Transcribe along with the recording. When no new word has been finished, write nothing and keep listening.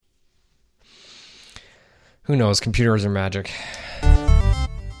Who knows? Computers are magic.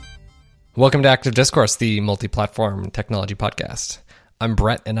 Welcome to Active Discourse, the multi-platform technology podcast. I'm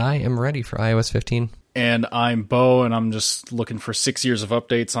Brett, and I am ready for iOS 15. And I'm Bo, and I'm just looking for 6 years of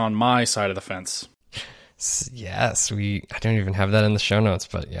updates on my side of the fence. Yes, I don't even have that in the show notes,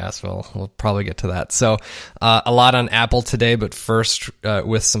 but yes, we'll probably get to that. So a lot on Apple today, but first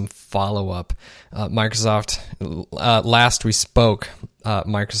with some follow-up. Microsoft, last we spoke,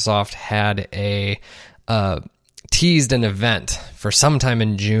 Microsoft had teased an event for sometime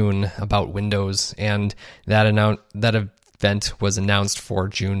in June about Windows, and that event was announced for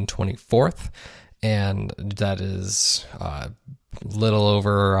June 24th, and that is little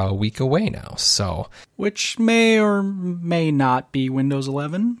over a week away now. So, which may or may not be Windows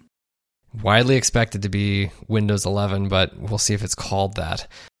 11. Widely expected to be Windows 11, but we'll see if it's called that.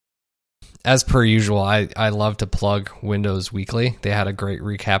 As per usual, I love to plug Windows Weekly. They had a great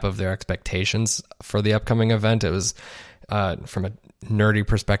recap of their expectations for the upcoming event. It was, from a nerdy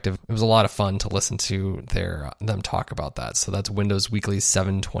perspective, it was a lot of fun to listen to them talk about that. So that's Windows Weekly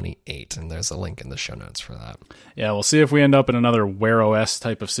 728, and there's a link in the show notes for that. Yeah, we'll see if we end up in another Wear OS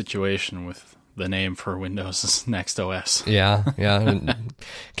type of situation with the name for Windows' next OS. Yeah.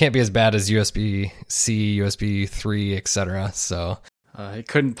 Can't be as bad as USB-C, USB 3, etc. So it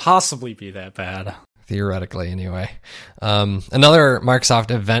couldn't possibly be that bad. Theoretically, anyway. Another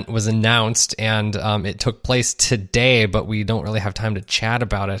Microsoft event was announced, and it took place today, but we don't really have time to chat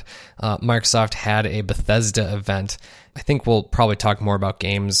about it. Microsoft had a Bethesda event. I think we'll probably talk more about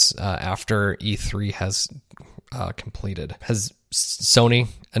games after E3 has completed. Has Sony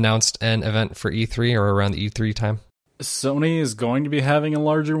announced an event for E3 or around the E3 time? Sony is going to be having a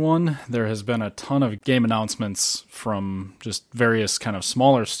larger one. There has been a ton of game announcements from just various kind of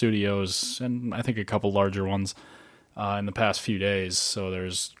smaller studios, and I think a couple larger ones in the past few days. So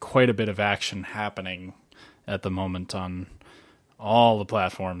there's quite a bit of action happening at the moment on all the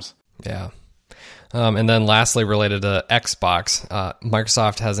platforms. Yeah. And then lastly, related to Xbox,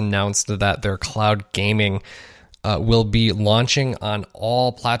 Microsoft has announced that their cloud gaming will be launching on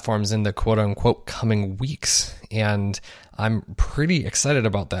all platforms in the quote-unquote coming weeks. And I'm pretty excited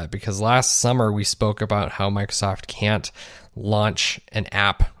about that because last summer we spoke about how Microsoft can't launch an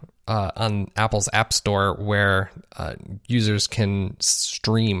app on Apple's App Store where users can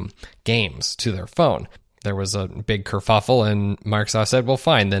stream games to their phone. There was a big kerfuffle, and Microsoft said, well,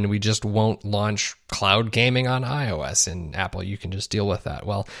 fine, then we just won't launch cloud gaming on iOS, and Apple, you can just deal with that.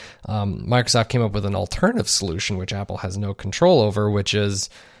 Well, Microsoft came up with an alternative solution, which Apple has no control over, which is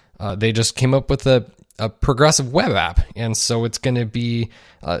they just came up with a progressive web app. And so it's going to be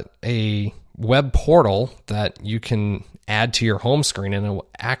a web portal that you can add to your home screen, and it will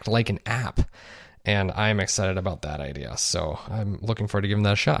act like an app. And I'm excited about that idea. So I'm looking forward to giving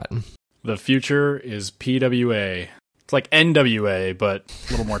that a shot. The future is PWA. It's like NWA, but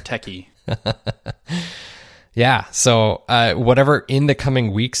a little more techie. Yeah, so whatever in the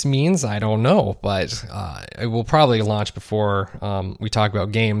coming weeks means, I don't know, but it will probably launch before we talk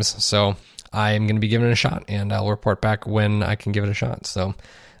about games. So I am going to be giving it a shot, and I'll report back when I can give it a shot. So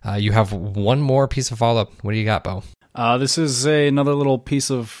you have one more piece of follow-up. What do you got, Bo? This is another little piece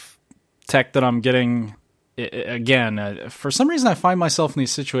of tech that I'm getting. Again, for some reason, I find myself in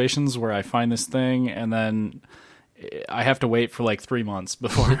these situations where I find this thing, and then I have to wait for like 3 months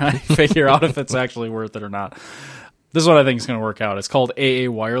before I figure out if it's actually worth it or not. This is what I think is going to work out. It's called AA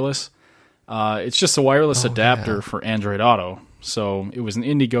Wireless. It's just a wireless adapter for Android Auto. So it was an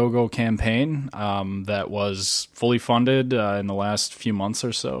Indiegogo campaign that was fully funded in the last few months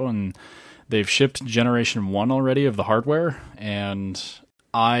or so, and they've shipped Generation 1 already of the hardware, and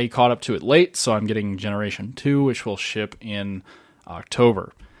I caught up to it late, so I'm getting Generation 2, which will ship in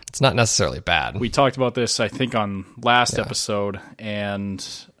October. It's not necessarily bad. We talked about this, I think, on last episode, and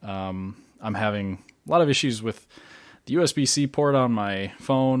I'm having a lot of issues with the USB-C port on my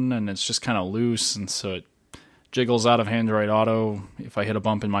phone, and it's just kind of loose, and so it jiggles out of Android Auto if I hit a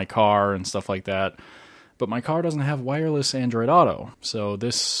bump in my car and stuff like that. But my car doesn't have wireless Android Auto, so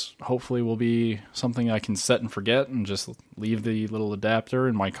this hopefully will be something I can set and forget and just leave the little adapter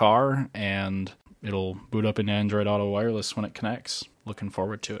in my car, and it'll boot up in Android Auto Wireless when it connects. Looking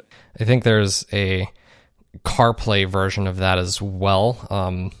forward to it. I think there's a CarPlay version of that as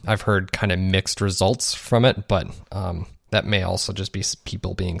well. I've heard kind of mixed results from it, but that may also just be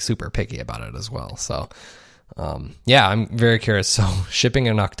people being super picky about it as well. So, yeah, I'm very curious. So shipping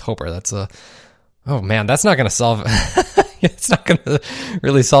in October, that's oh man, that's not going to solve it's not going to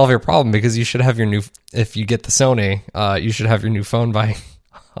really solve your problem, because you should have your new, if you get the Sony, you should have your new phone by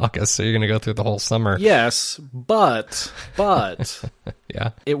August, so you're going to go through the whole summer. Yes, but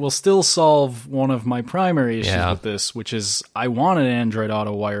Yeah. it will still solve one of my primary issues Yeah. with this, which is I wanted Android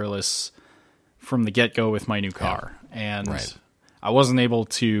Auto wireless from the get-go with my new car, and Right. I wasn't able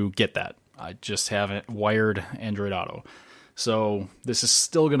to get that. I just haven't wired Android Auto. So this is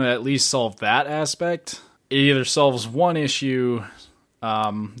still going to at least solve that aspect. It either solves one issue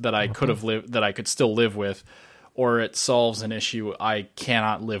that I could still live with, or it solves an issue I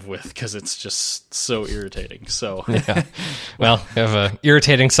cannot live with because it's just so irritating. So, Yeah. Well, you have an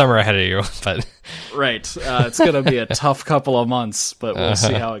irritating summer ahead of you, but right, it's going to be a tough couple of months, but we'll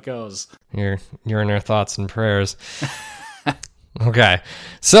see how it goes. you're in our thoughts and prayers. Okay.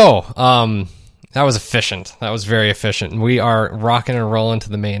 So, that was efficient. That was very efficient. We are rocking and rolling to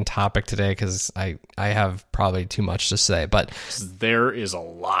the main topic today because I have probably too much to say, but There is a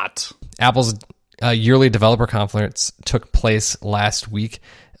lot. Apple's yearly developer conference took place last week.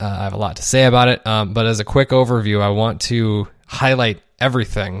 I have a lot to say about it, but as a quick overview, I want to highlight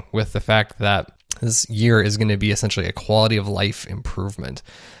everything with the fact that this year is going to be essentially a quality of life improvement.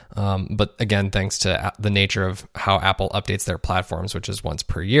 But again, thanks to the nature of how Apple updates their platforms, which is once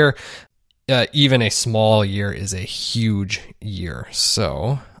per year, even a small year is a huge year.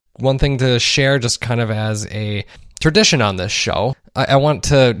 So one thing to share just kind of as a tradition on this show, I want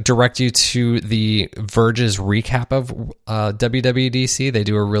to direct you to the Verge's recap of WWDC. They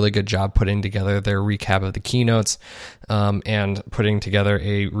do a really good job putting together their recap of the keynotes and putting together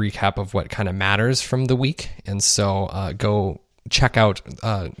a recap of what kind of matters from the week. And so go check out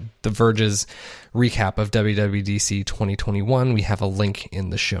the Verge's recap of WWDC 2021. We have a link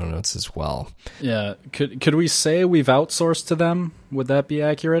in the show notes as well. Yeah, could we say we've outsourced to them? Would that be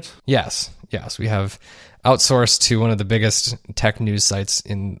accurate? Yes, we have outsourced to one of the biggest tech news sites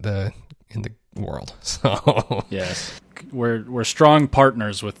in the world. So Yes, we're strong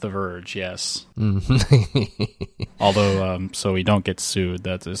partners with The Verge. Yes, although so we don't get sued.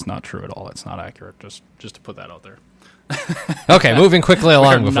 That is not true at all. That's not accurate. Just to put that out there. Okay, moving quickly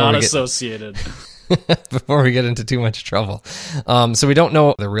along We're not associated. before we get into too much trouble. So we don't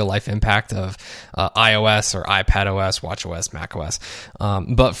know the real life impact of iOS or iPadOS, watchOS, macOS.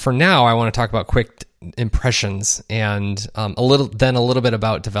 But for now, I want to talk about quick impressions and a little bit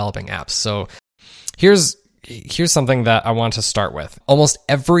about developing apps. So here's something that I want to start with. Almost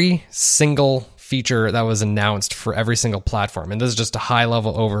every single feature that was announced for every single platform, and this is just a high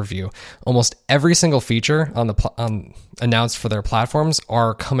level overview, almost every single feature announced for their platforms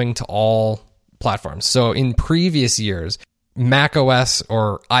are coming to all platforms. So in previous years, macOS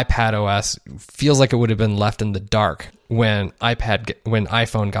or iPadOS feels like it would have been left in the dark when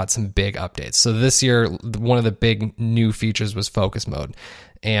iPhone got some big updates. So this year, one of the big new features was focus mode.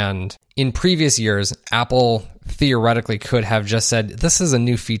 And in previous years, Apple theoretically could have just said, this is a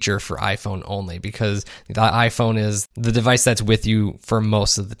new feature for iPhone only, because the iPhone is the device that's with you for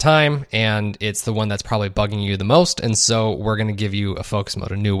most of the time, and it's the one that's probably bugging you the most, and so we're going to give you a focus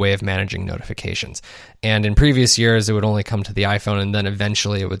mode, a new way of managing notifications. And in previous years, it would only come to the iPhone, and then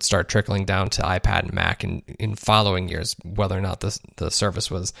eventually it would start trickling down to iPad and Mac in following years, whether or not the service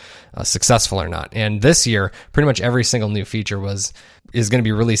was successful or not. And this year, pretty much every single new feature is going to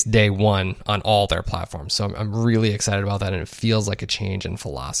be released day one on all their platforms. So I'm really excited about that, and it feels like a change in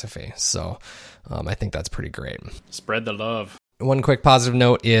philosophy. So I think that's pretty great. Spread the love. One quick positive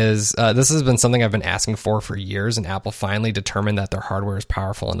note is this has been something I've been asking for years, and Apple finally determined that their hardware is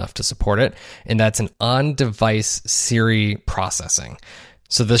powerful enough to support it, and that's an on-device Siri processing.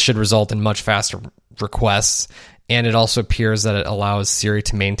 So this should result in much faster requests, and it also appears that it allows Siri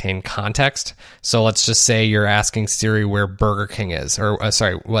to maintain context. So let's just say you're asking Siri where Burger King is, or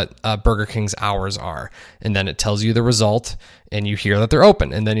what Burger King's hours are. And then it tells you the result, and you hear that they're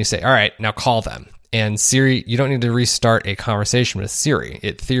open. And then you say, all right, now call them. And Siri, you don't need to restart a conversation with Siri.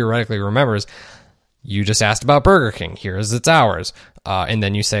 It theoretically remembers, you just asked about Burger King. Here's its hours. And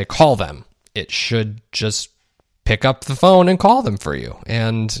then you say, call them. It should just pick up the phone and call them for you.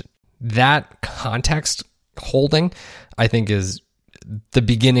 And that context holding, I think, is the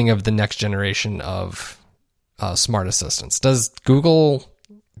beginning of the next generation of smart assistants. Does Google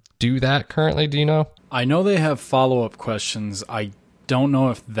do that currently? Do you know? I know they have follow-up questions. I don't know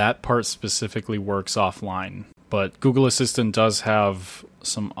if that part specifically works offline, but Google Assistant does have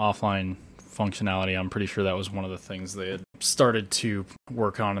some offline functionality. I'm pretty sure that was one of the things they had started to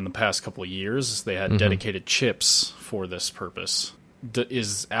work on in the past couple of years. They had dedicated chips for this purpose.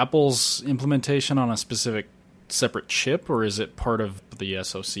 Is Apple's implementation on a specific separate chip, or is it part of the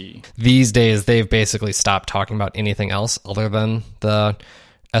SoC? These days, they've basically stopped talking about anything else other than the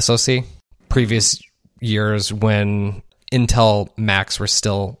SoC. Previous years, when Intel Macs were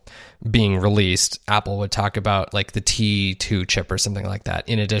still being released, Apple would talk about like the T2 chip or something like that,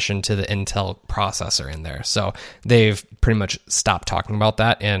 in addition to the Intel processor in there. So they've pretty much stopped talking about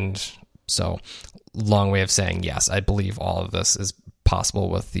that. And so, long way of saying, yes, I believe all of this is possible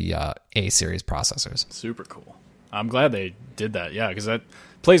with the A series processors. Super cool. I'm glad they did that. Yeah, because that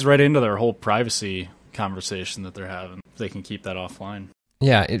plays right into their whole privacy conversation that they're having. They can keep that offline.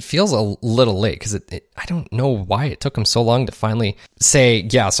 Yeah, it feels a little late because I don't know why it took them so long to finally say,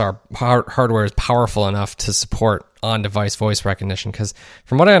 yes, our hardware is powerful enough to support on-device voice recognition. Because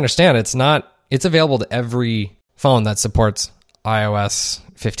from what I understand, it's available to every phone that supports iOS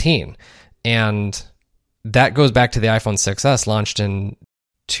 15. And that goes back to the iPhone 6S launched in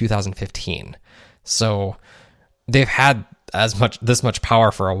 2015. So they've had this much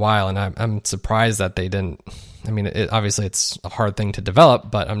power for a while, and I'm surprised that they didn't. I mean, obviously it's a hard thing to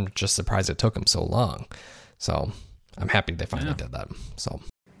develop, but I'm just surprised it took them so long. So I'm happy they finally did that. So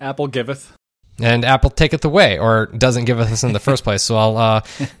Apple giveth, and Apple taketh away, or doesn't give us in the first place. So I'll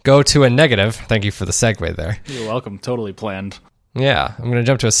go to a negative. Thank you for the segue there. You're welcome. Totally planned. Yeah, I'm going to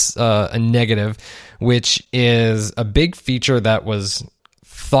jump to a negative, which is a big feature that was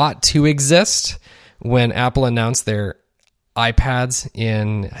thought to exist when Apple announced their iPads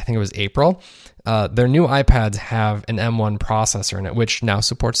in, I think it was April. Their new iPads have an M1 processor in it, which now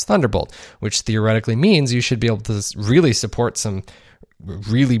supports Thunderbolt, which theoretically means you should be able to really support some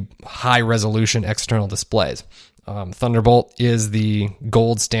really high resolution external displays. Thunderbolt is the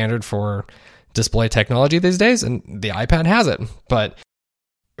gold standard for display technology these days, and the iPad has it. But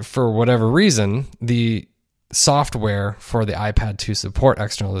for whatever reason, the software for the iPad to support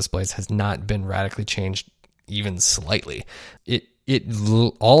external displays has not been radically changed even slightly.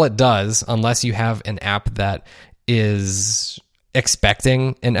 All it does, unless you have an app that is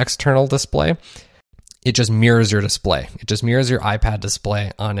expecting an external display, it just mirrors your display. It just mirrors your iPad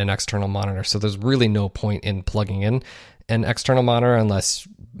display on an external monitor. So there's really no point in plugging in an external monitor unless,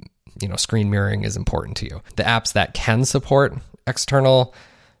 screen mirroring is important to you. The apps that can support external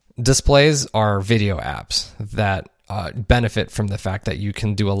displays are video apps that benefit from the fact that you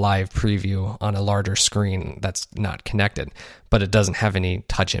can do a live preview on a larger screen that's not connected, but it doesn't have any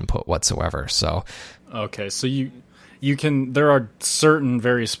touch input whatsoever. So, okay, so you can. There are certain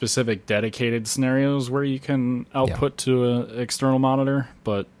very specific dedicated scenarios where you can output to an external monitor,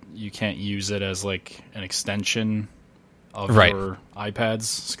 but you can't use it as like an extension of your iPad's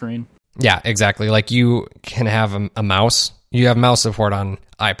screen. Yeah, exactly. Like you can have a mouse. You have mouse support on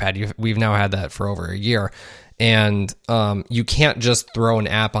iPad. We've now had that for over a year. And you can't just throw an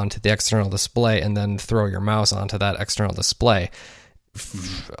app onto the external display and then throw your mouse onto that external display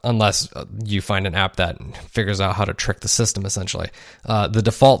unless you find an app that figures out how to trick the system, essentially. The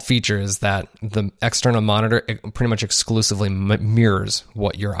default feature is that the external monitor pretty much exclusively mirrors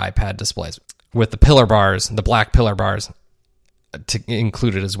what your iPad displays, with the pillar bars, the black pillar bars,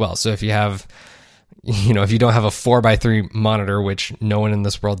 included as well. So if you have... if you don't have a 4x3 monitor, which no one in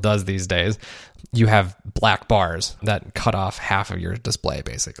this world does these days, you have black bars that cut off half of your display,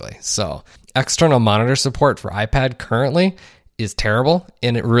 basically. So external monitor support for iPad currently is terrible,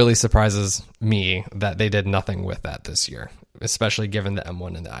 and it really surprises me that they did nothing with that this year, especially given the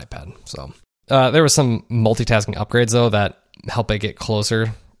M1 and the iPad. So there was some multitasking upgrades, though, that help it get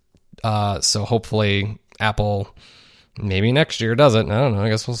closer. So hopefully Apple, maybe next year, does it. I don't know. I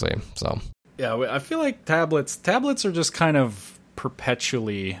guess we'll see. So... yeah, I feel like tablets are just kind of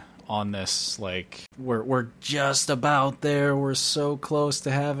perpetually on this. Like we're just about there. We're so close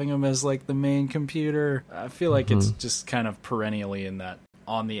to having them as like the main computer. I feel like it's just kind of perennially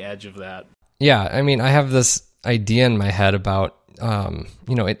on the edge of that. Yeah, I mean, I have this idea in my head about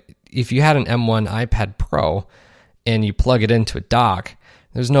if you had an M1 iPad Pro and you plug it into a dock,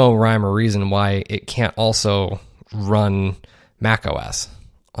 there's no rhyme or reason why it can't also run macOS.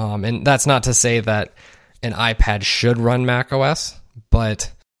 And that's not to say that an iPad should run macOS,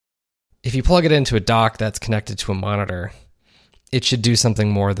 but if you plug it into a dock that's connected to a monitor, it should do something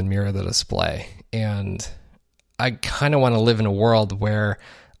more than mirror the display. And I kind of want to live in a world where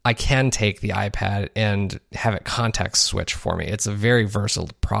I can take the iPad and have it context switch for me. It's a very versatile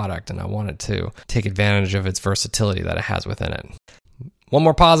product, and I wanted to take advantage of its versatility that it has within it. One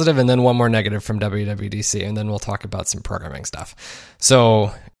more positive and then one more negative from WWDC, and then we'll talk about some programming stuff.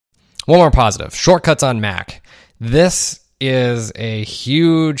 So, one more positive. Shortcuts on Mac. This is a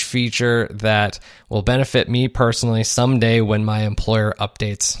huge feature that will benefit me personally someday when my employer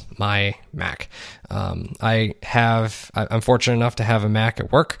updates my Mac. I'm fortunate enough to have a Mac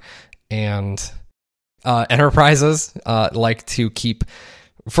at work, and enterprises like to keep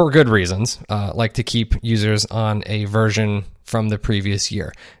for good reasons, like to keep users on a version from the previous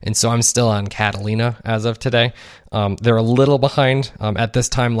year. And so I'm still on Catalina as of today. They're a little behind. At this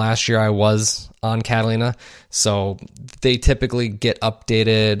time last year, I was on Catalina. So they typically get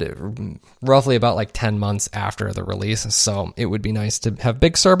updated roughly about like 10 months after the release. So it would be nice to have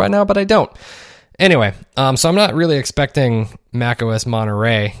Big Sur by now, but I don't. Anyway, so I'm not really expecting macOS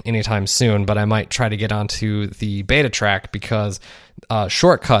Monterey anytime soon, but I might try to get onto the beta track because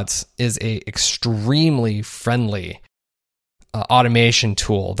Shortcuts is a extremely friendly automation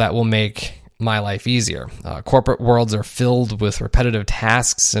tool that will make my life easier. Corporate worlds are filled with repetitive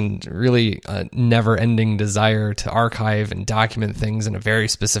tasks and really a never-ending desire to archive and document things in a very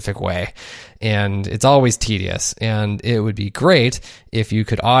specific way. And it's always tedious. And it would be great if you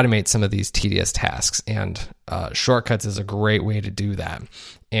could automate some of these tedious tasks. And Shortcuts is a great way to do that.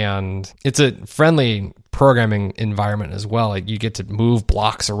 And it's a friendly programming environment as well. Like you get to move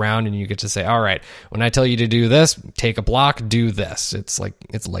blocks around and you get to say, all right, when I tell you to do this, take a block, do this. It's like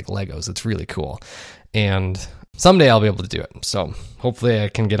Legos. It's really cool. And someday I'll be able to do it. So hopefully I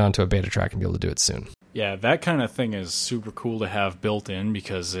can get onto a beta track and be able to do it soon. Yeah, that kind of thing is super cool to have built in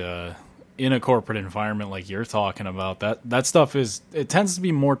because in a corporate environment like you're talking about, that stuff it tends to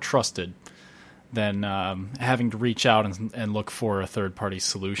be more trusted than having to reach out and look for a third-party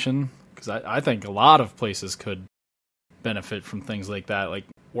solution. Because I think a lot of places could benefit from things like that, like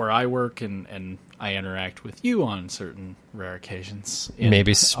where I work and I interact with you on certain rare occasions.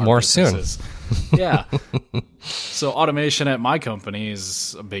 Maybe more soon. Yeah. So automation at my company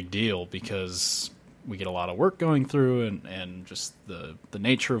is a big deal because we get a lot of work going through and just the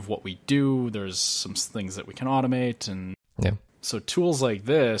nature of what we do. There's some things that we can automate and yeah. So tools like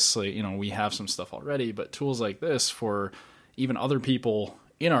this, like, we have some stuff already, but tools like this for even other people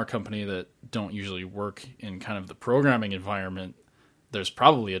in our company that don't usually work in kind of the programming environment, there's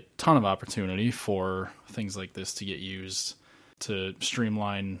probably a ton of opportunity for things like this to get used to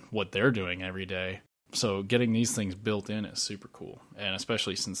streamline what they're doing every day. So getting these things built in is super cool, and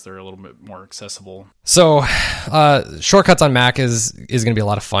especially since they're a little bit more accessible. So Shortcuts on Mac is going to be a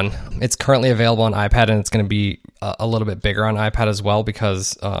lot of fun. It's currently available on iPad, and it's going to be a little bit bigger on iPad as well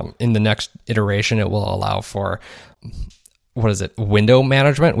because in the next iteration, it will allow for, window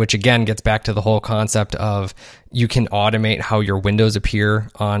management, which again gets back to the whole concept of you can automate how your windows appear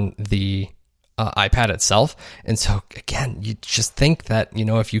on the iPad itself. And so again, you just think that,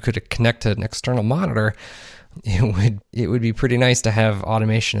 if you could connect to an external monitor, it would be pretty nice to have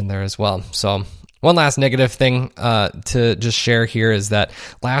automation in there as well. So one last negative thing to just share here is that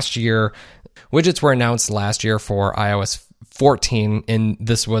last year, widgets were announced last year for iOS 14, and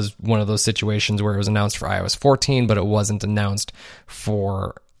this was one of those situations where it was announced for iOS 14, but it wasn't announced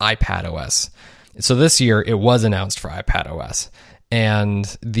for iPadOS. So this year, it was announced for iPadOS.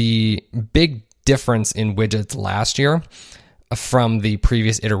 And the big difference in widgets last year from the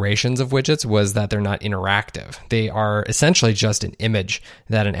previous iterations of widgets was that they're not interactive. They are essentially just an image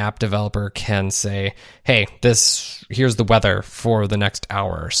that an app developer can say, hey, here's the weather for the next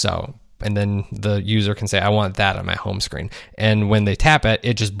hour or so. And then the user can say, I want that on my home screen. And when they tap it,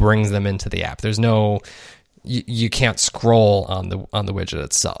 it just brings them into the app. There's you can't scroll on the widget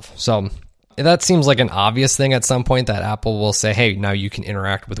itself. So that seems like an obvious thing at some point that Apple will say, hey, now you can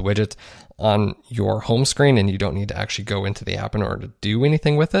interact with widgets on your home screen and you don't need to actually go into the app in order to do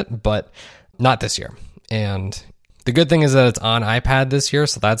anything with it, but not this year. And the good thing is that it's on iPad this year,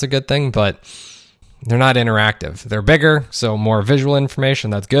 so that's a good thing, but they're not interactive. They're bigger, so more visual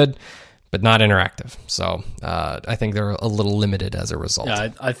information, that's good, but not interactive. So I think they're a little limited as a result. Yeah,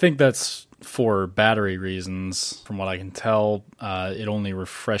 I think that's for battery reasons. From what I can tell, it only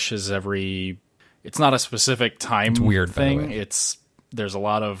refreshes it's not a specific time weird thing. There's a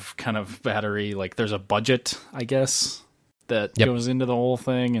lot of kind of battery, like there's a budget, I guess, that goes into the whole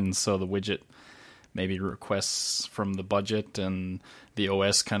thing. And so the widget maybe requests from the budget and the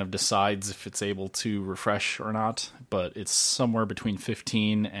OS kind of decides if it's able to refresh or not. But it's somewhere between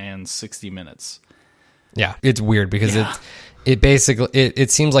 15 and 60 minutes. Yeah, it's weird because it basically,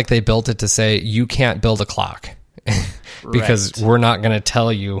 it seems like they built it to say you can't build a clock. Because we're not going to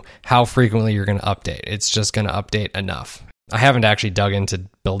tell you how frequently you're going to update. It's just going to update enough. I haven't actually dug into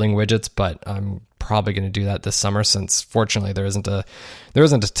building widgets, but I'm probably going to do that this summer since fortunately there isn't a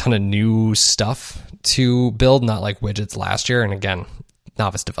ton of new stuff to build, not like widgets last year. And again,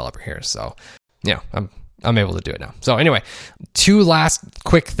 novice developer here. So, I'm able to do it now. So anyway, two last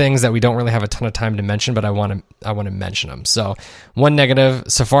quick things that we don't really have a ton of time to mention, but I want to mention them. So one negative,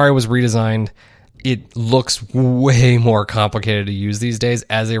 Safari was redesigned. it looks way more complicated to use these days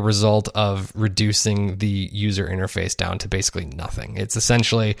as a result of reducing the user interface down to basically nothing. It's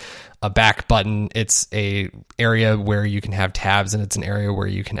essentially a back button. It's a area where you can have tabs, and it's an area where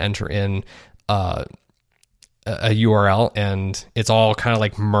you can enter in a URL, and it's all kind of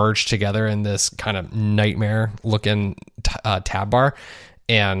like merged together in this kind of nightmare looking tab bar.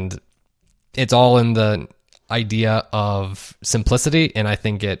 And it's all in the idea of simplicity, and I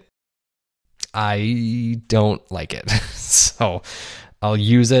don't like it. So I'll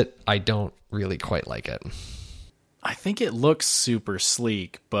use it. I don't really quite like it. I think it looks super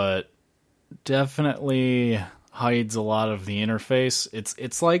sleek, but definitely hides a lot of the interface.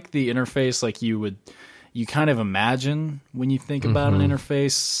 It's like the interface like you kind of imagine when you think about an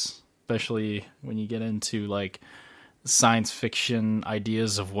interface, especially when you get into like science fiction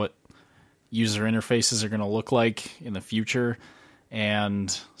ideas of what user interfaces are going to look like in the future.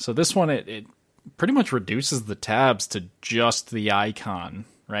 And so this one, it pretty much reduces the tabs to just the icon,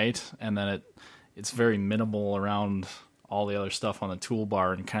 right? And then it's very minimal around all the other stuff on the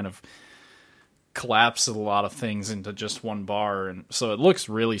toolbar, and kind of collapses a lot of things into just one bar. And so it looks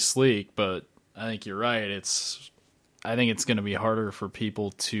really sleek, but I think you're right. I think it's going to be harder for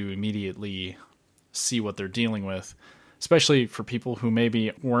people to immediately see what they're dealing with, especially for people who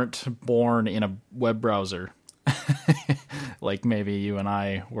maybe weren't born in a web browser, like maybe you and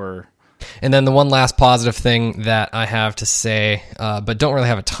I were. And then the one last positive thing that I have to say, but don't really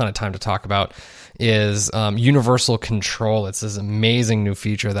have a ton of time to talk about, is universal control. It's this amazing new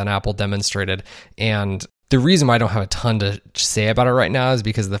feature that Apple demonstrated. And the reason why I don't have a ton to say about it right now is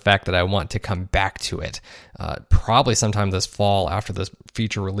because of the fact that I want to come back to it probably sometime this fall after this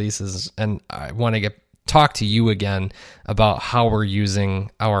feature releases. And I want to talk to you again about how we're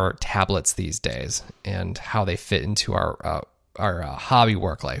using our tablets these days and how they fit into our hobby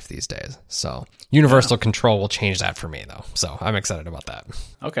work life these days. So universal control will change that for me, though. So I'm excited about that.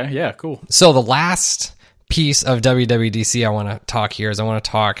 Okay, yeah, cool. So the last piece of WWDC I want to talk here is I want to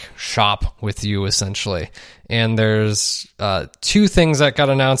talk shop with you, essentially. And there's two things that got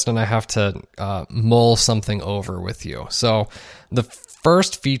announced, and I have to mull something over with you. So the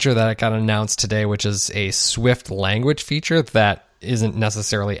first feature that got announced today, which is a Swift language feature that isn't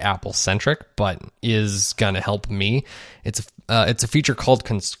necessarily Apple-centric, but is going to help me. It's a feature called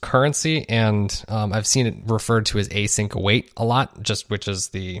concurrency, and I've seen it referred to as async await a lot, which is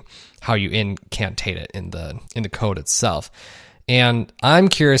how you incantate it in the code itself. And I'm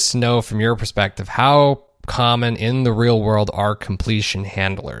curious to know from your perspective, how common in the real world are completion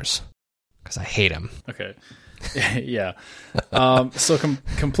handlers? Because I hate them. Okay. Yeah. So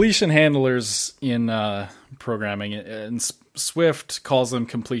completion handlers in programming, and Swift calls them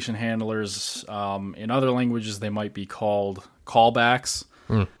completion handlers. In other languages, they might be called callbacks.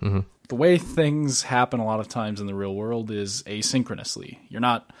 Mm-hmm. The way things happen a lot of times in the real world is asynchronously. You're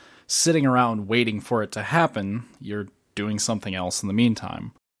not sitting around waiting for it to happen. You're doing something else in the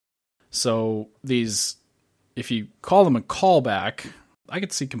meantime. So if you call them a callback, I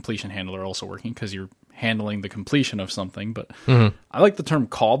could see completion handler also working because you're handling the completion of something. But I like the term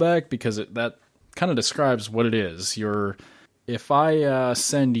callback because that kind of describes what it is. If I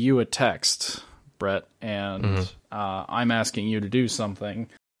send you a text, Brett, and I'm asking you to do something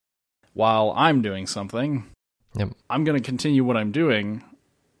while I'm doing something, I'm going to continue what I'm doing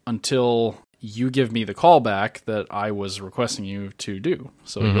until you give me the callback that I was requesting you to do.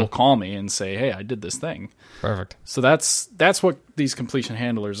 So you'll call me and say, hey, I did this thing. Perfect. So that's what these completion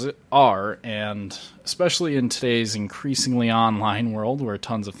handlers are, and especially in today's increasingly online world where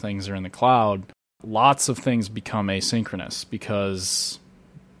tons of things are in the cloud, lots of things become asynchronous because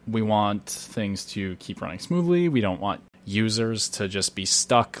we want things to keep running smoothly. We don't want users to just be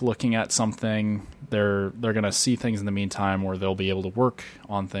stuck looking at something. They're going to see things in the meantime, or they'll be able to work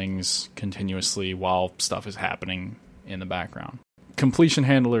on things continuously while stuff is happening in the background. Completion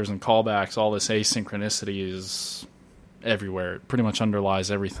handlers and callbacks, all this asynchronicity is everywhere. It pretty much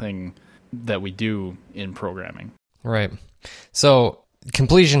underlies everything that we do in programming. Right. So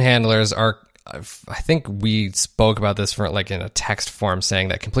completion handlers are, I think we spoke about this in a text form, saying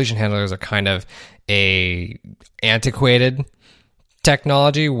that completion handlers are kind of a antiquated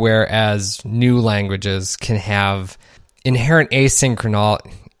technology, whereas new languages can have inherent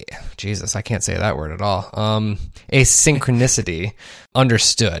Jesus, I can't say that word at all. Asynchronicity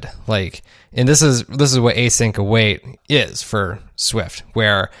understood. And this is what async await is for Swift,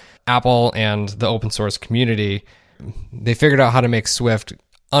 where Apple and the open source community, they figured out how to make Swift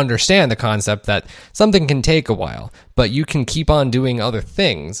understand the concept that something can take a while, but you can keep on doing other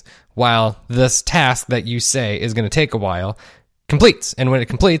things while this task that you say is going to take a while completes. And when it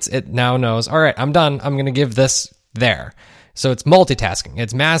completes, it now knows, all right, I'm done. I'm going to give this there. So it's multitasking.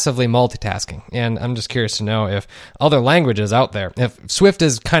 It's massively multitasking. And I'm just curious to know if other languages out there, if Swift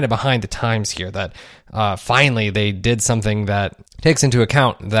is kind of behind the times here, that finally they did something that takes into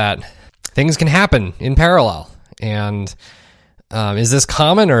account that things can happen in parallel. And is this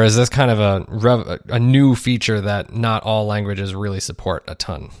common, or is this kind of a new feature that not all languages really support a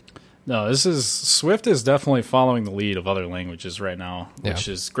ton? No, Swift is definitely following the lead of other languages right now, which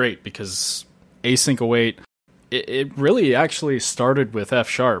is great because async await, it really actually started with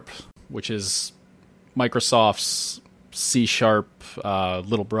F#, which is Microsoft's C#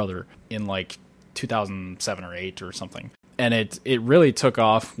 little brother in like 2007 or 8 or something. And it really took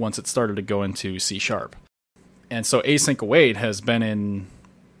off once it started to go into C#. And so async await has been in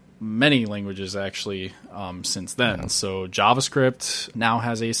many languages actually since then. Yeah. So JavaScript now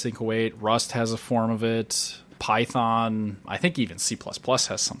has async await. Rust has a form of it. Python, I think even C++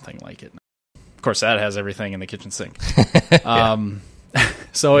 has something like it. Of course, that has everything in the kitchen sink.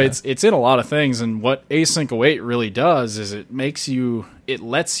 So it's in a lot of things. And what async await really does is it lets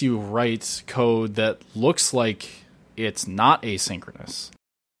you write code that looks like it's not asynchronous.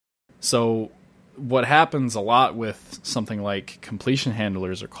 So what happens a lot with something like completion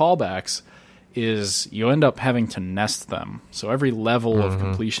handlers or callbacks is you end up having to nest them. So every level of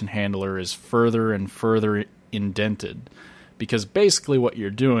completion handler is further and further indented, because basically what you're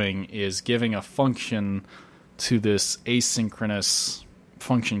doing is giving a function to this asynchronous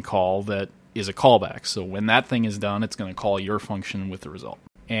function call that is a callback. So when that thing is done, it's going to call your function with the result.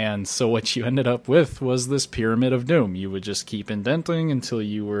 And so what you ended up with was this pyramid of doom. You would just keep indenting until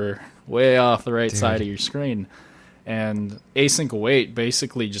you were way off the right side of your screen. And async await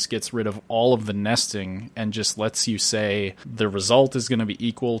basically just gets rid of all of the nesting and just lets you say the result is going to be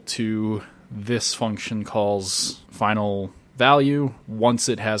equal to this function call's final value once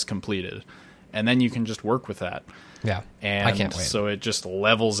it has completed. And then you can just work with that. Yeah, and I can't wait. So it just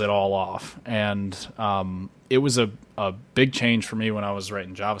levels it all off. And it was a big change for me when I was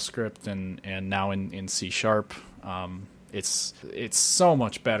writing JavaScript and now in C#. It's so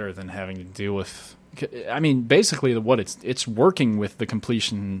much better than having to deal with... I mean, basically what it's working with the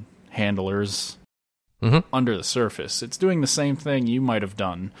completion handlers under the surface. It's doing the same thing you might have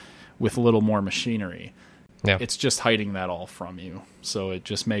done with a little more machinery. Yeah. It's just hiding that all from you. So it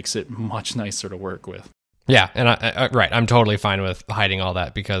just makes it much nicer to work with. Yeah, and I'm totally fine with hiding all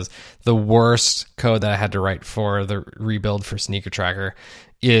that, because the worst code that I had to write for the rebuild for Sneaker Tracker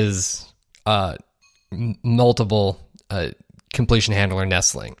is multiple completion handler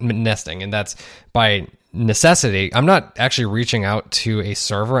nesting, and that's by necessity. I'm not actually reaching out to a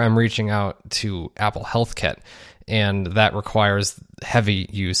server, I'm reaching out to Apple Health Kit, and that requires heavy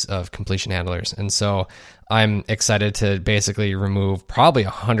use of completion handlers. And so I'm excited to basically remove probably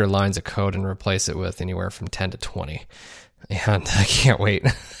 100 lines of code and replace it with anywhere from 10 to 20. And I can't wait.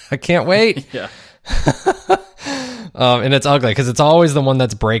 I can't wait. Yeah. And it's ugly because it's always the one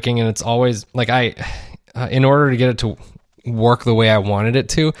that's breaking, and it's always like in order to get it to work the way I wanted it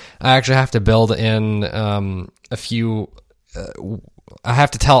to, I actually have to build in a few... I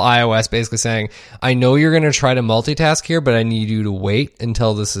have to tell iOS basically saying, I know you're going to try to multitask here, but I need you to wait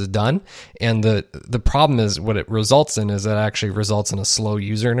until this is done. And the problem is what it results in is it actually results in a slow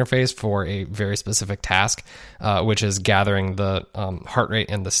user interface for a very specific task, which is gathering the heart rate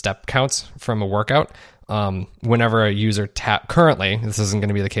and the step counts from a workout. Whenever a user currently, this isn't going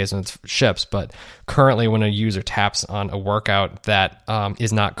to be the case when it ships, but currently when a user taps on a workout that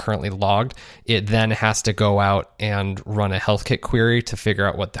is not currently logged, it then has to go out and run a health kit query to figure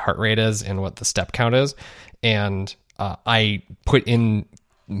out what the heart rate is and what the step count is. And I put in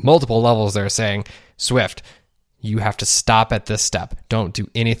multiple levels there saying, Swift, you have to stop at this step. Don't do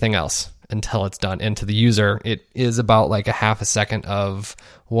anything else until it's done. And to the user, it is about like a half a second of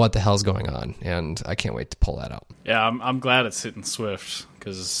what the hell's going on, and I can't wait to pull that out. Yeah, I'm glad it's hitting Swift,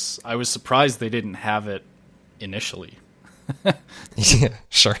 because I was surprised they didn't have it initially. Yeah,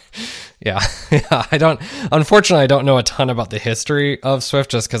 sure. Yeah. Unfortunately, I don't know a ton about the history of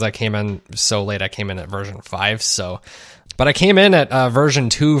Swift, just because I came in so late. I came in at version 5, but I came in at version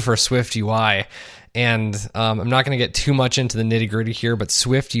 2 for Swift UI. And I'm not going to get too much into the nitty-gritty here, but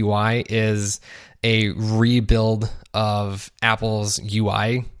Swift UI is a rebuild of Apple's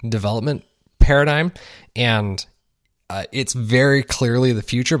UI development paradigm. And it's very clearly the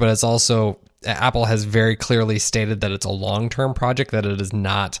future, but it's also Apple has very clearly stated that it's a long-term project, that it is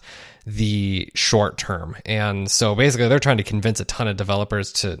not the short term. And so basically they're trying to convince a ton of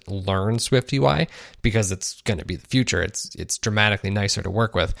developers to learn SwiftUI because it's going to be the future. It's dramatically nicer to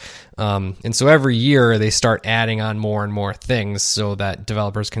work with. And so every year they start adding on more and more things so that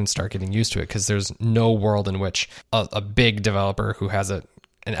developers can start getting used to it, because there's no world in which a big developer who has an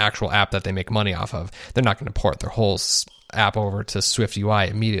actual app that they make money off of, they're not going to port their whole app over to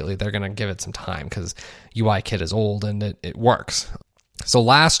SwiftUI immediately. They're going to give it some time because UIKit is old and it works. So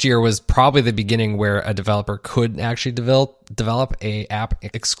last year was probably the beginning where a developer could actually develop a app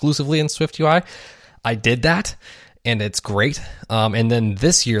exclusively in SwiftUI. I did that, and it's great. And then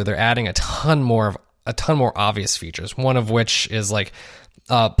this year they're adding a ton more obvious features. One of which is like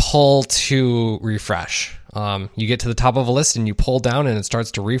pull to refresh. You get to the top of a list and you pull down and it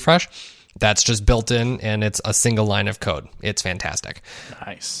starts to refresh. That's just built in, and it's a single line of code. It's fantastic.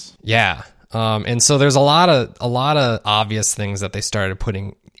 Nice. Yeah. And so there's a lot of obvious things that they started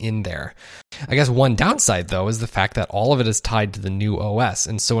putting in there. I guess one downside, though, is the fact that all of it is tied to the new OS.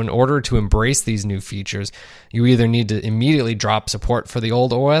 And so in order to embrace these new features, you either need to immediately drop support for the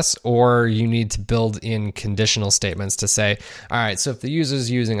old OS, or you need to build in conditional statements to say, all right, so if the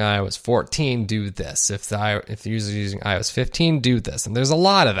user's using iOS 14, do this. If the user's using iOS 15, do this. And there's a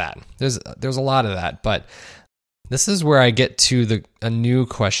lot of that. There's a lot of that, but this is where I get to a new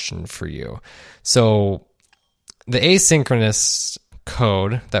question for you. So the asynchronous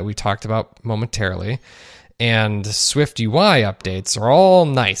code that we talked about momentarily and SwiftUI updates are all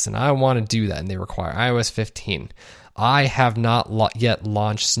nice, and I want to do that, and they require iOS 15. I have not yet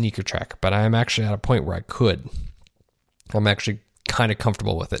launched SneakerTracker, but I am actually at a point where I could. I'm actually kind of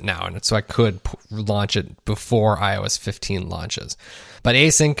comfortable with it now, and so I could launch it before iOS 15 launches. But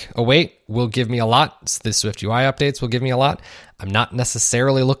async await will give me a lot. The SwiftUI updates will give me a lot. I'm not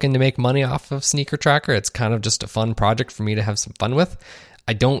necessarily looking to make money off of SneakerTracker. It's kind of just a fun project for me to have some fun with.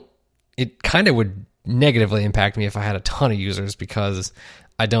 It kind of would negatively impact me if I had a ton of users, because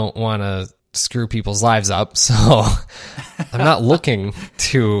I don't want to screw people's lives up. So I'm not looking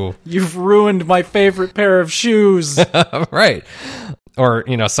to... You've ruined my favorite pair of shoes. Right. Or,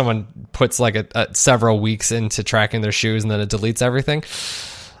 someone puts like several weeks into tracking their shoes and then it deletes everything.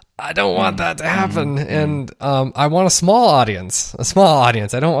 I don't want that to happen. And I want a small audience.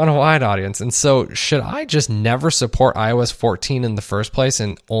 I don't want a wide audience. And so should I just never support iOS 14 in the first place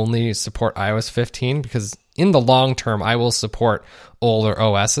and only support iOS 15? Because in the long term, I will support older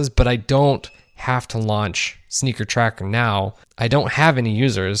OSs, but I don't have to launch SneakerTracker now. I don't have any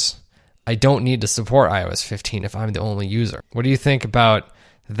users. I don't need to support iOS 15 if I'm the only user. What do you think about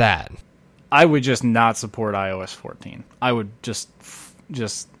that? I would just not support iOS 14. I would just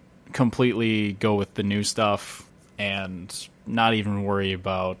completely go with the new stuff and not even worry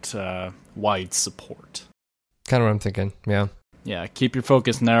about wide support. Kind of what I'm thinking, yeah. Yeah, keep your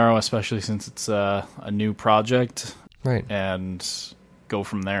focus narrow, especially since it's a new project. Right. And go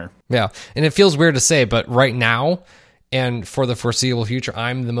from there. Yeah, and it feels weird to say, but right now and for the foreseeable future,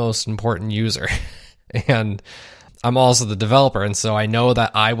 I'm the most important user. And I'm also the developer, and so I know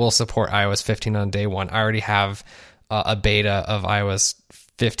that I will support iOS 15 on day one. I already have a beta of iOS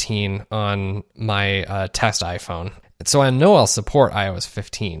 15 on my test iPhone. So I know I'll support iOS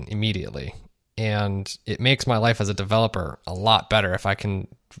 15 immediately. And it makes my life as a developer a lot better if I can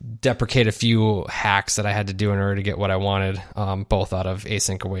deprecate a few hacks that I had to do in order to get what I wanted, both out of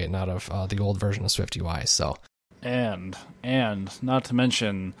async await and out of the old version of SwiftUI. So, and not to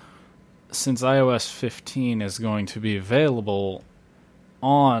mention, since iOS 15 is going to be available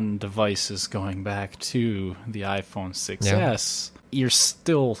on devices going back to the iPhone 6S, you're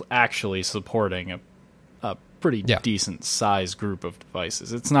still actually supporting a pretty decent size group of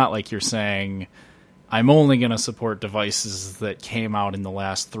devices. It's not like you're saying, I'm only going to support devices that came out in the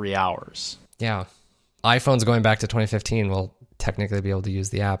last 3 hours. Yeah. iPhones going back to 2015 will technically be able to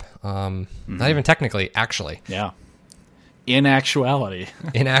use the app. Not even technically, actually. Yeah. In actuality.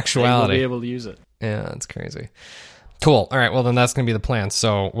 In actuality. They will be able to use it. Yeah, that's crazy. Cool. All right, well, then that's going to be the plan.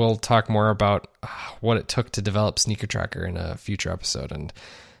 So we'll talk more about what it took to develop SneakerTracker in a future episode, and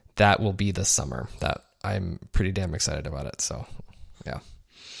that will be this summer. That I'm pretty damn excited about it. So, yeah.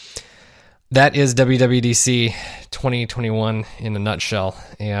 That is WWDC 2021 in a nutshell,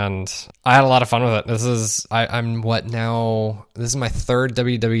 and I had a lot of fun with it. This is I'm what now? This is my third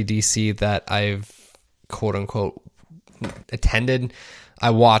WWDC that I've quote unquote attended.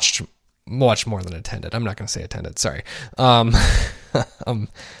 I watched much more than attended. I'm not going to say attended. Sorry. And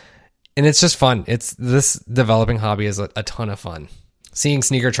it's just fun. This developing hobby is a ton of fun. Seeing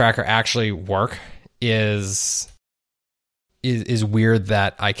SneakerTracker actually work is is weird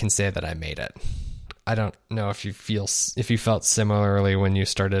that I can say that I made it. I don't know if you felt similarly when you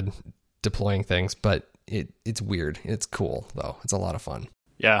started deploying things, but it's weird. It's cool though. It's a lot of fun.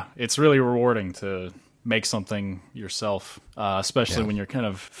 Yeah, it's really rewarding to make something yourself, especially when you're kind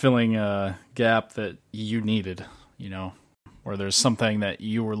of filling a gap that you needed, or there's something that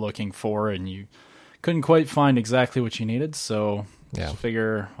you were looking for and you couldn't quite find exactly what you needed. So just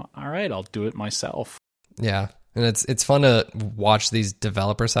figure, all right, I'll do it myself. Yeah. And it's fun to watch these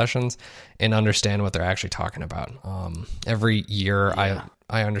developer sessions and understand what they're actually talking about. Every year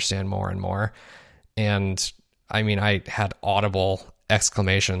I understand more and more. And I mean, I had audible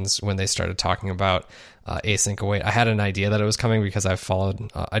exclamations when they started talking about async await. I had an idea that it was coming because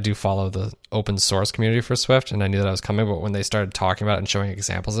I do follow the open source community for Swift, and I knew that I was coming. But when they started talking about it and showing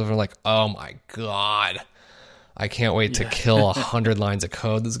examples of it, I'm like, oh my God, I can't wait to kill 100 lines of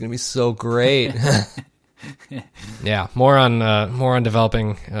code. This is going to be so great. Yeah, more on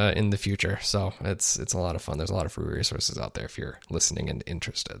developing in the future. So it's a lot of fun. There's a lot of free resources out there if you're listening and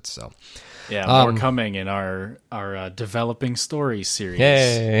interested. So yeah, more coming in our developing story series.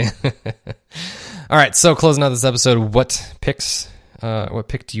 Yay! All right, so closing out this episode, what pick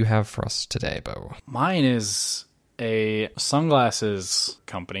do you have for us today, Bo? Mine is a sunglasses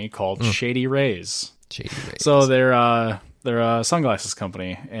company called Shady Rays. Shady Rays. So they're a sunglasses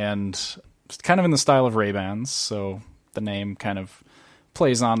company, and kind of in the style of Ray-Bans, so the name kind of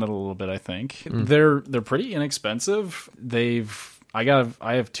plays on it a little bit, I think. They're pretty inexpensive. I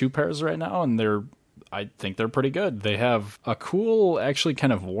have 2 pairs right now, and I think they're pretty good. They have a cool, actually,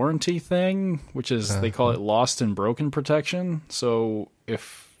 kind of warranty thing, which is they call it lost and broken protection. So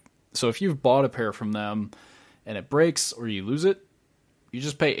if you've bought a pair from them and it breaks or you lose it, you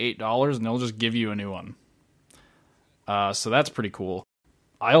just pay $8 and they'll just give you a new one. So that's pretty cool.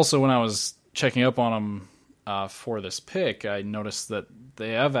 I also, when I was checking up on them for this pick, I noticed that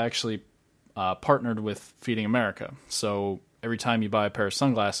they have actually partnered with Feeding America. So every time you buy a pair of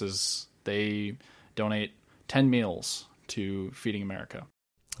sunglasses, they donate 10 meals to Feeding America.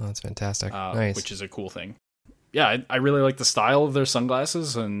 Oh, that's fantastic. Nice. Which is a cool thing. Yeah, I really like the style of their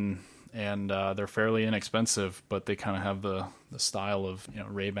sunglasses, and they're fairly inexpensive, but they kind of have the style of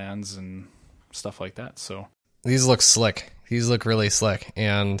Ray-Bans and stuff like that. So these look slick. These look really slick,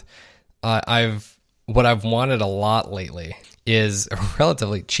 and what I've wanted a lot lately is a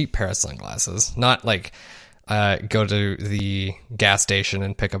relatively cheap pair of sunglasses. Not like go to the gas station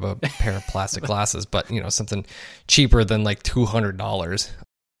and pick up a pair of plastic glasses, but something cheaper than like $200.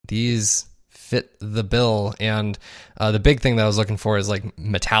 These fit the bill, and the big thing that I was looking for is like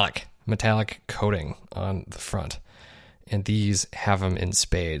metallic coating on the front. And these have them in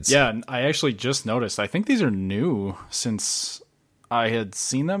spades. Yeah, I actually just noticed. I think these are new since I had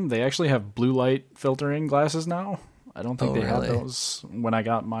seen them. They actually have blue light filtering glasses now. I don't think they had those when I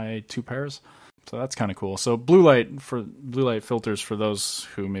got my 2 pairs. So that's kind of cool. So blue light filters, for those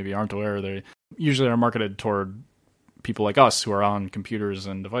who maybe aren't aware, they usually are marketed toward people like us who are on computers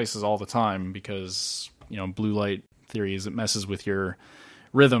and devices all the time, because blue light theory is it messes with your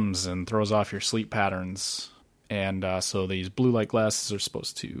rhythms and throws off your sleep patterns. And so these blue light glasses are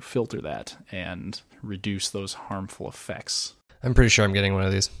supposed to filter that and reduce those harmful effects. I'm pretty sure I'm getting one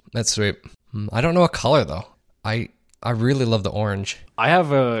of these. That's sweet. I don't know what color, though. I really love the orange. I have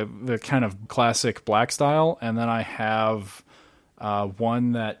the kind of classic black style, and then I have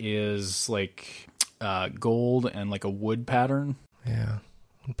one that is like gold and like a wood pattern. Yeah.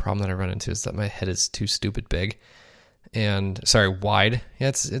 The problem that I run into is that my head is too stupid big. Wide.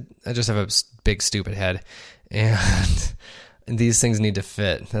 Yeah, I just have a big stupid head. And these things need to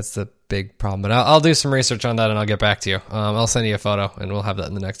fit. That's the big problem. But I'll do some research on that and I'll get back to you. I'll send you a photo and we'll have that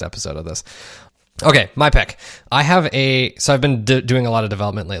in the next episode of this. Okay, my pick. I have so I've been doing a lot of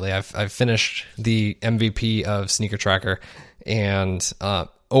development lately. I've finished the MVP of Sneaker Tracker, and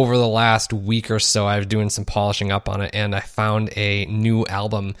over the last week or so, I've doing some polishing up on it, and I found a new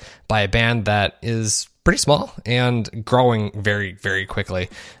album by a band that is pretty small and growing very, very quickly.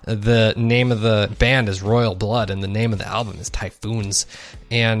 The name of the band is Royal Blood, and the name of the album is Typhoons.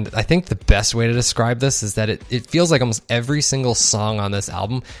 And I think the best way to describe this is that it feels like almost every single song on this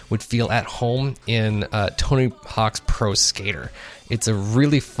album would feel at home in Tony Hawk's Pro Skater. It's a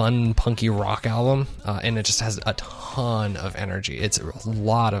really fun, punky rock album, and it just has a ton of energy. It's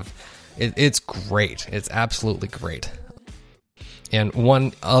it's great. It's absolutely great. And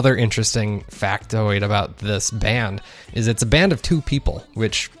one other interesting factoid about this band is it's a band of 2 people,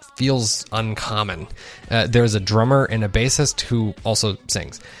 which feels uncommon. There's a drummer and a bassist who also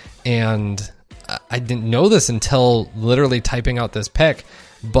sings. And I didn't know this until literally typing out this pick,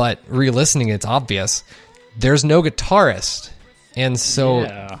 but re-listening, it's obvious. there's no guitarist, and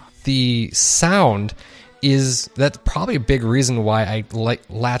so the sound that's probably a big reason why I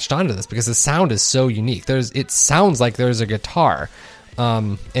latched onto this, because the sound is so unique. It sounds like there's a guitar,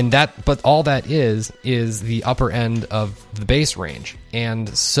 but all that is the upper end of the bass range,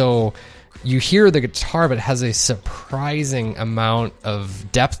 and so you hear the guitar, but it has a surprising amount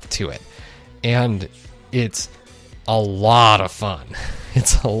of depth to it, and it's a lot of fun.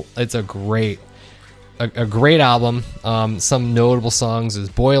 It's a great album. Some notable songs is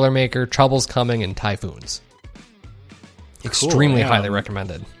Boilermaker, Trouble's Coming, and Typhoons. Extremely highly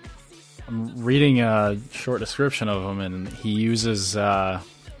recommended. I'm reading a short description of him, and he uses the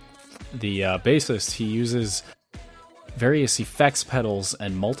bassist. He uses various effects pedals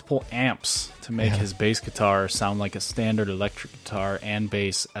and multiple amps to make his bass guitar sound like a standard electric guitar and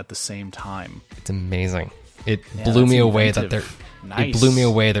bass at the same time. It's amazing. It blew me away inventive. It blew me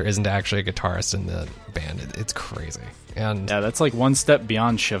away there isn't actually a guitarist in the band. It's crazy. And yeah, that's like one step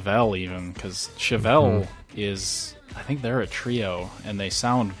beyond Chevelle, even, because Chevelle is, I think they're a trio, and they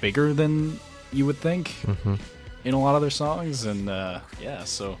sound bigger than you would think in a lot of their songs. And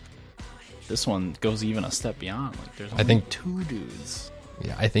so this one goes even a step beyond. Like, there's only two dudes.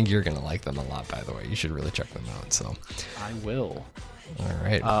 Yeah, I think you're gonna like them a lot. By the way, you should really check them out. So I will. All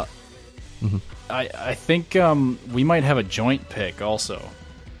right. I think we might have a joint pick also.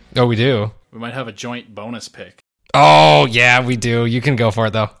 Oh, we do? We might have a joint bonus pick. Oh, yeah, we do. You can go for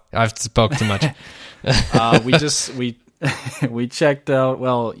it, though. I've spoke too much. We checked out,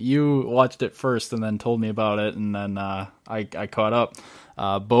 well, you watched it first and then told me about it, and then I caught up.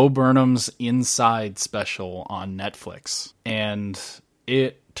 Bo Burnham's Inside special on Netflix, and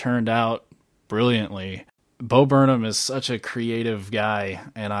it turned out brilliantly. Bo Burnham is such a creative guy,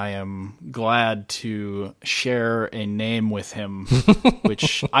 and I am glad to share a name with him,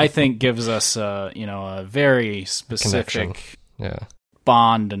 which I think gives us a very specific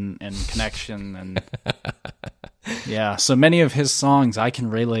bond and connection. And yeah, so many of his songs I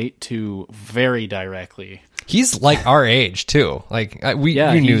can relate to very directly. He's like our age too. Like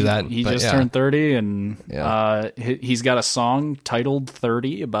you knew that. He just turned 30, and he's got a song titled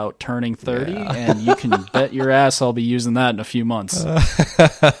 30 about turning 30, and you can bet your ass I'll be using that in a few months.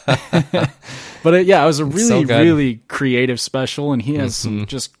 But it was a really, really creative special, and he has some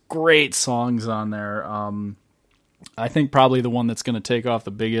just great songs on there. I think probably the one that's going to take off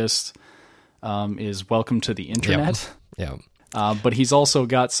the biggest is Welcome to the Internet. Yeah. But he's also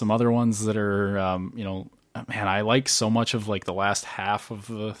got some other ones that are, man, I like so much of like the last half of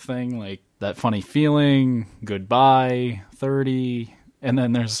the thing, like That Funny Feeling, Goodbye, 30, and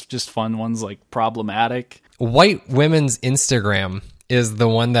then there's just fun ones like Problematic. White Women's Instagram is the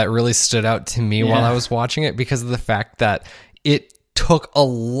one that really stood out to me while I was watching it, because of the fact that it took a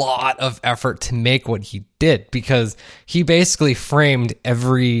lot of effort to make what he did, because he basically framed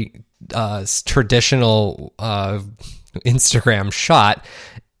every traditional Instagram shot.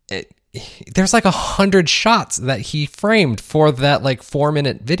 There's like 100 shots that he framed for that like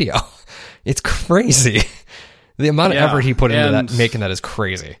 4-minute video. It's crazy. The amount of effort he put into that, making that, is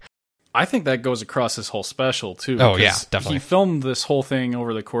crazy. I think that goes across his whole special too. Oh yeah, definitely. He filmed this whole thing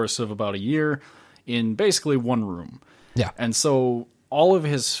over the course of about a year in basically one room. Yeah. And so all of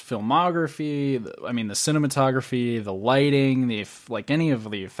his filmography, the cinematography, the lighting, any of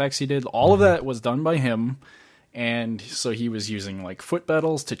the effects he did, all of that was done by him. And so he was using like foot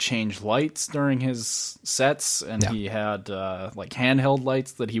pedals to change lights during his sets, and he had like handheld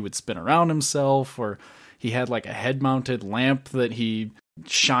lights that he would spin around himself, or he had like a head-mounted lamp that he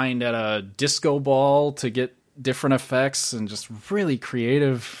shined at a disco ball to get different effects, and just really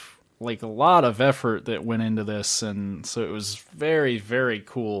creative, like a lot of effort that went into this. And so it was very, very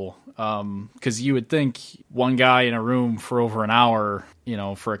cool. Because you would think one guy in a room for over an hour,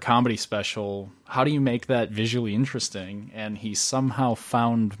 for a comedy special, how do you make that visually interesting? And he somehow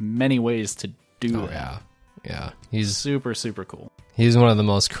found many ways to do that. Yeah. He's super, super cool. He's one of the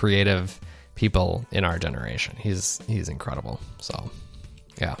most creative people in our generation. He's incredible. So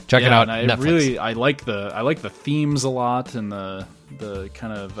yeah, check it out. And I like the themes a lot, and the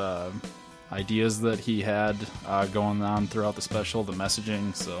kind of ideas that he had going on throughout the special, the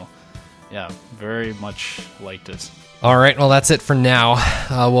messaging. So yeah, very much liked it. All right, well, that's it for now.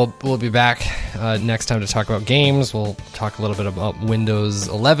 We'll be back next time to talk about games. We'll talk a little bit about Windows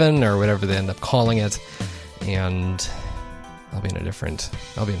 11 or whatever they end up calling it, and I'll be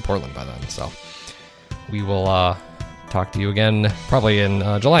in Portland by then. So we will talk to you again probably in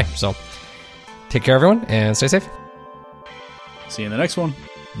July. So take care, everyone, and stay safe. See you in the next one.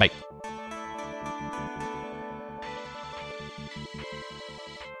 Bye.